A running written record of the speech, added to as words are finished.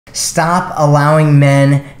Stop allowing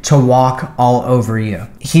men to walk all over you.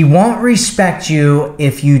 He won't respect you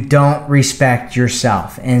if you don't respect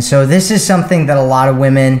yourself. And so this is something that a lot of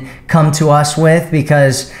women come to us with,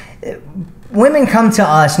 because women come to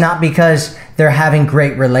us not because they're having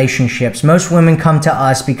great relationships. Most women come to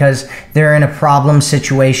us because they're in a problem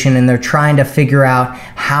situation and they're trying to figure out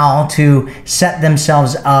how to set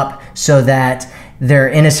themselves up so that they're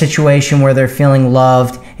in a situation where they're feeling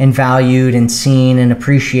loved and valued and seen and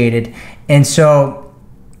appreciated. And so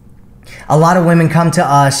a lot of women come to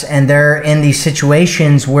us and they're in these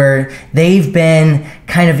situations where they've been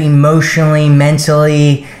kind of emotionally,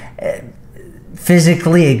 mentally,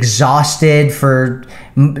 physically exhausted for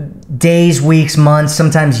days, weeks, months,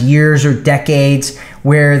 sometimes years or decades,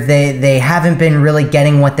 where they haven't been really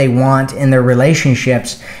getting what they want in their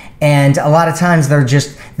relationships. And a lot of times they're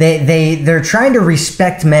just, they're trying to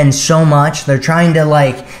respect men so much. They're trying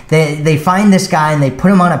to they find this guy and they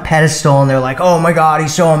put him on a pedestal and they're like, oh my God,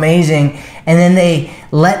 he's so amazing. And then they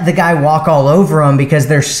let the guy walk all over them because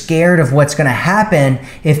they're scared of what's going to happen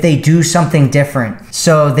if they do something different.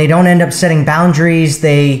 So they don't end up setting boundaries.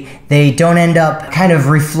 They don't end up kind of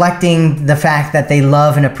reflecting the fact that they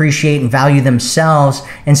love and appreciate and value themselves.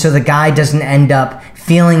 And so the guy doesn't end up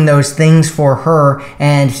feeling those things for her,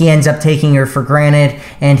 and he ends up taking her for granted,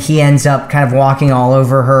 and he ends up kind of walking all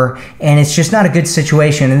over her, and it's just not a good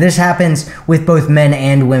situation. And this happens with both men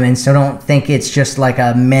and women, so don't think it's just like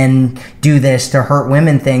a men do this to hurt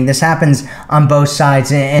women thing. This happens on both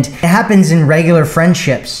sides, and it happens in regular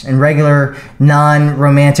friendships and regular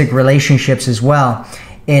non-romantic relationships as well.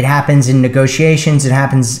 It happens in negotiations. It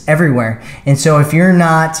happens everywhere. And so if you're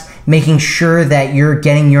not making sure that you're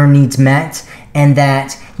getting your needs met and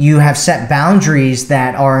that you have set boundaries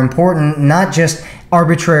that are important, not just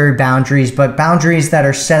arbitrary boundaries, but boundaries that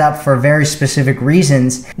are set up for very specific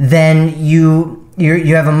reasons, then you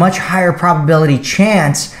have a much higher probability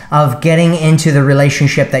chance of getting into the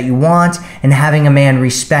relationship that you want and having a man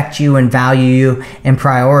respect you and value you and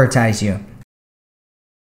prioritize you.